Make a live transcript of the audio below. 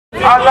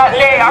On that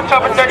day,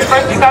 October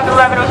 31st,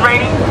 2011, it was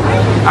raining.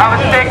 I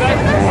was sick.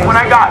 When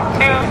I got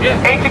to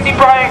 850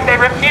 Bryant, they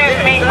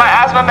refused me my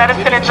asthma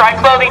medicine and dry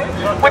clothing,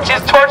 which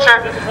is torture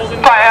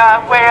by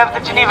way of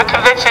the Geneva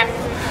Convention.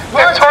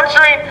 They're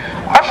torturing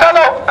our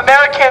fellow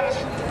Americans.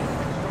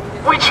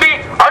 We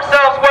treat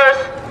ourselves worse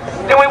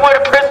than we would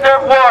a prisoner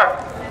of war.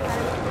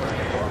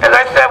 As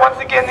I said, once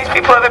again, these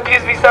people have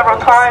abused me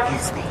several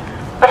times.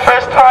 The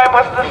first time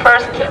was the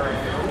first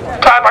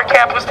time our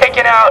camp was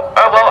taken out.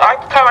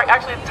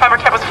 The time our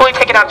camp was fully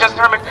taken out, just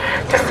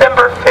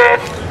December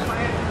 5th,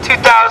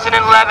 2011.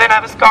 I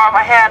have a scar on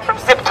my hand from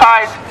zip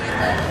ties.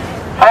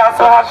 I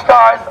also have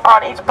scars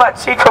on each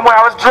butt cheek from where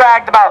I was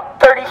dragged about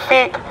 30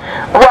 feet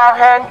while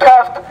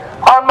handcuffed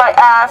on my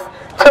ass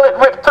till it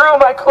ripped through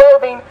my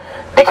clothing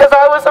because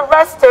I was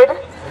arrested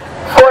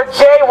for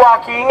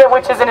jaywalking,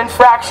 which is an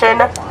infraction,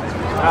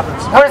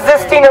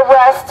 resisting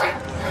arrest,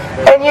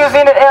 and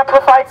using an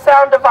amplified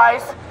sound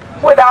device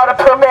without a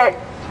permit.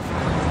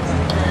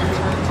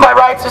 My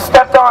rights are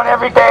stepped on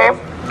every day,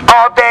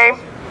 all day.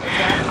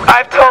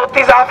 I've told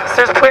these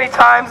officers plenty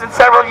times, and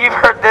several of you have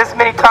heard this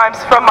many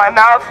times from my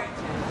mouth.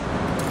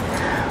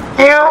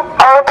 You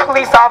are a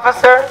police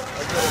officer.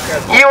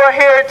 You are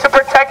here to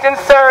protect and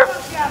serve.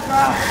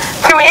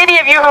 To any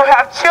of you who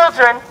have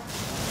children,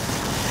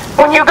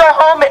 when you go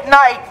home at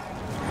night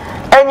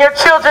and your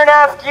children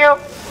ask you,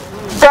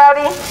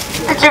 "Daddy,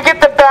 did you get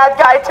the bad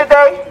guy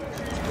today?"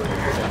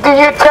 Do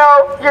you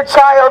tell your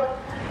child,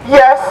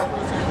 "Yes,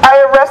 I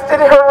arrested,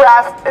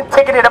 harassed, and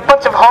ticketed a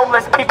bunch of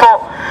homeless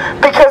people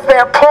because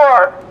they're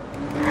poor"?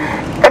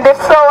 And if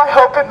so, I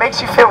hope it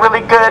makes you feel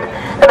really good,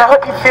 and I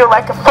hope you feel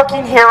like a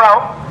fucking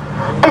hero,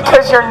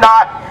 because you're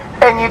not,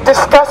 and you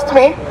disgust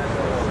me.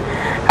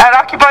 At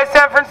Occupy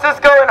San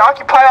Francisco and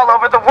Occupy all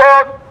over the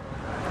world,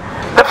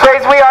 the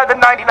phrase "we are the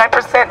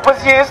 99%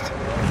 was used.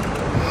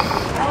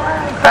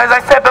 As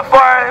I said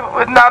before,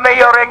 with Name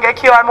Yorenge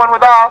Kyo, I'm one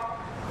with all.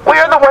 We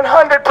are the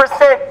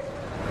 100%.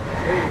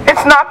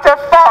 It's not their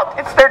fault,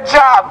 it's their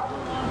job.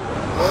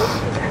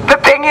 The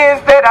thing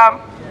is that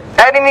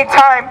at any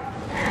time,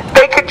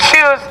 they could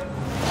choose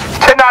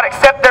to not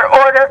accept their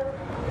order.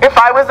 If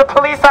I was a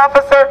police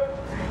officer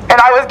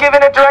and I was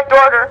given a direct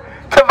order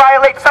to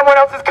violate someone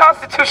else's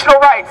constitutional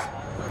rights,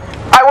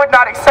 I would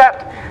not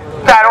accept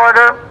that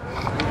order.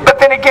 But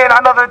then again,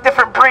 I'm of a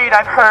different breed,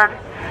 I've heard.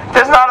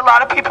 There's not a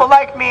lot of people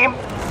like me.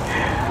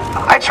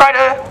 I try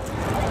to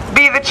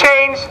be the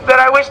change that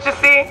I wish to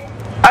see.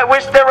 I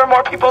wish there were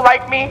more people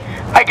like me.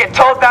 I get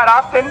told that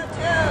often.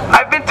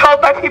 I've been told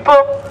by people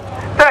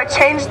that I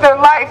changed their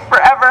life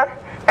forever,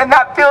 and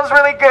that feels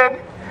really good.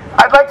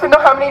 I'd like to know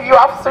how many of you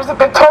officers have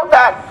been told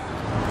that.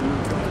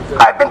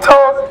 I've been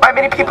told by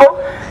many people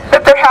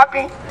that they're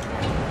happy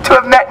to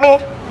have met me,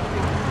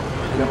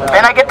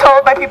 and I get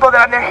told by people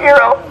that I'm their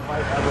hero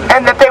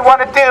and that they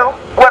want to do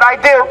what I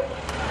do.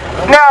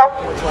 Now,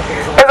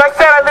 as I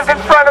said, I lived in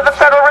front of the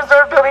Federal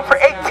Reserve Building for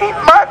 18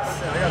 months.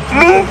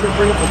 Me,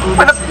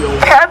 with a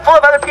handful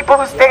of other people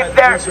who stayed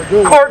there,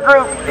 core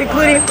group,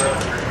 including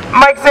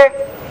Mike Zint,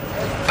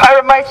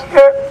 Pirate Mike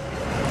here,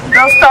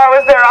 No Star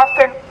was there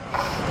often.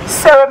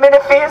 Sarah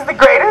Menifee is the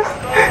greatest.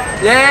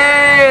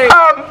 Yay!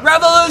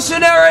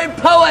 Revolutionary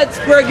Poets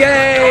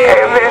Brigade!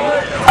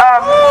 Amen.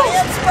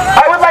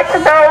 I would like to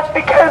know,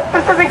 because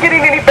this isn't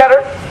getting any better,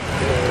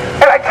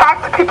 and I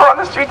talk to people on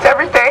the streets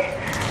every day,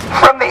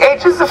 from the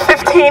ages of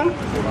 15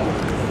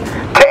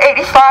 to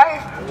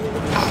 85.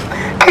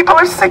 People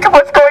are sick of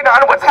what's going on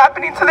and what's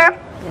happening to them.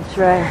 That's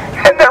right.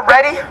 And they're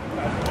ready.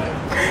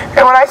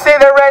 And when I say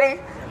they're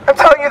ready, I'm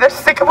telling you they're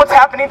sick of what's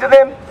happening to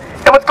them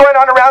and what's going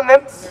on around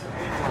them.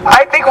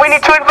 I think we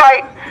need to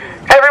invite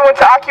everyone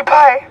to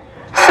Occupy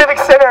Civic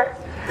Center,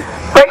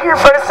 right here in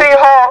front of City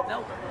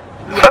Hall,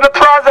 from the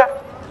plaza,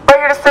 right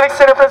here to Civic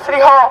Center from City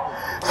Hall,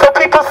 so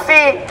people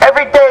see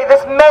every day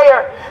this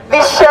mayor,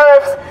 these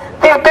sheriffs,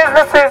 these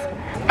businesses,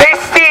 they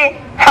see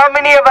how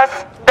many of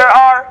us there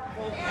are,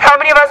 how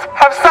many of us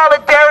have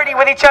solidarity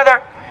with each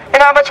other,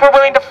 and how much we're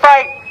willing to